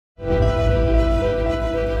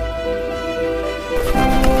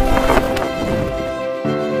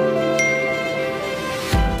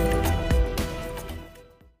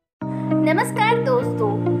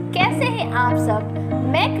सब।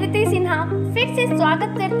 मैं कृति सिन्हा फिर से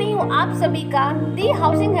स्वागत करती हूँ आप सभी का दी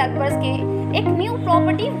हाउसिंग हेल्पर्स के एक न्यू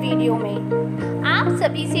प्रॉपर्टी वीडियो में। आप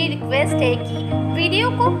सभी से रिक्वेस्ट है कि वीडियो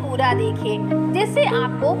को पूरा देखें जिससे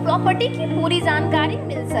आपको प्रॉपर्टी की पूरी जानकारी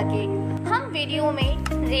मिल सके। हम वीडियो में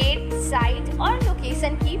रेट, साइज और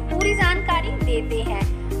लोकेशन की पूरी जानकारी देते हैं।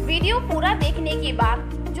 वीडियो पूरा देखने के बाद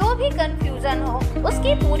जो भी कंफ्यूजन हो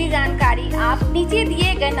उसकी पूरी जानकारी आप नीचे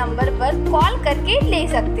दिए गए नंबर पर कॉल करके ले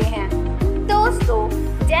सकते हैं। दोस्तों,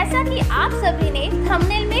 जैसा कि आप सभी ने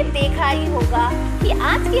थंबनेल में देखा ही होगा कि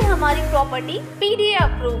आज की हमारी प्रॉपर्टी PDA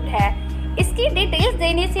अप्रूव्ड है। इसकी डिटेल्स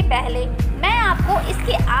देने से पहले मैं आपको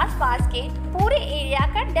इसके आसपास के पूरे एरिया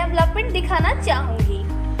का डेवलपमेंट दिखाना चाहूँगी।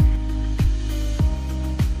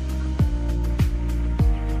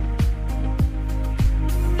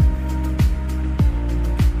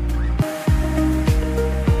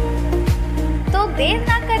 देर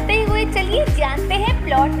ना करते हुए चलिए जानते हैं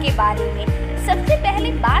प्लॉट के बारे में। सबसे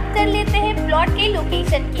पहले बात कर लेते हैं प्लॉट के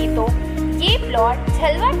लोकेशन की। तो ये प्लॉट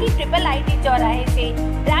झलवा की IIIT चौराहे से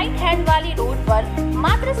राइट हैंड वाली रोड पर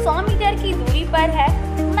मात्र 100 मीटर की दूरी पर है,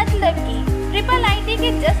 मतलब कि IIIT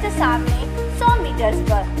के जस्ट सामने 100 मीटर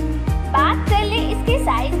पर। बात कर ले इसके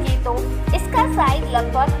साइज की तो इसका साइज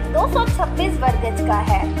लगभग 226 वर्ग गज का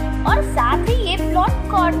है और साथ ही ये प्लॉट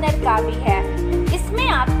कॉर्नर का भी है। इसमें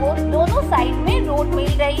आपको दोनों साइड में रोड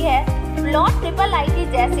मिल रही है। प्लॉट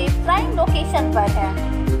IIIT जैसे प्राइम लोकेशन पर है।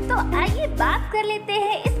 तो आइए बात कर लेते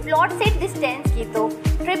हैं इस प्लॉट से डिस्टेंस की। तो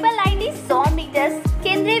IIIT 100 मीटर,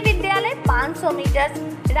 केंद्रीय विद्यालय 500 metre,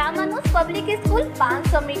 Ramanuj public school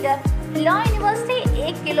 500 metre, law university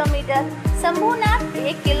 1 kilometre, Shambhunath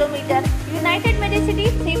 1 kilometre, United Medicity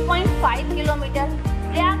 3.5 kilometre,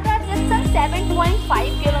 Prayagraj junction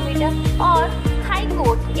 7.5 kilometre और हाई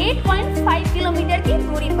कोर्ट 8.5 किलोमीटर की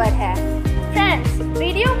दूरी पर है। फ्रेंड्स,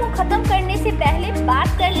 वीडियो को खत्म करने से पहले बात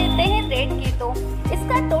कर लेते हैं रेट की। तो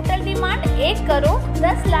इसका टोटल डिमांड 1 करोड़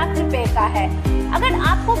 10 लाख रुपए का है। अगर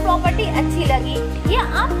आपको प्रॉपर्टी अच्छी लगी या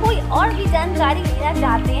आप कोई और भी जानकारी लेना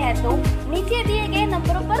चाहते हैं तो नीचे दिए गए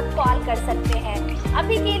नंबरों पर कॉल कर सकते हैं।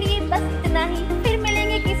 अभी के लिए बस इतना ही, फिर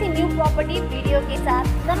मिलेंगे किसी न्यू प्रॉपर्टी वीडियो के साथ।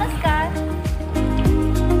 नमस्कार।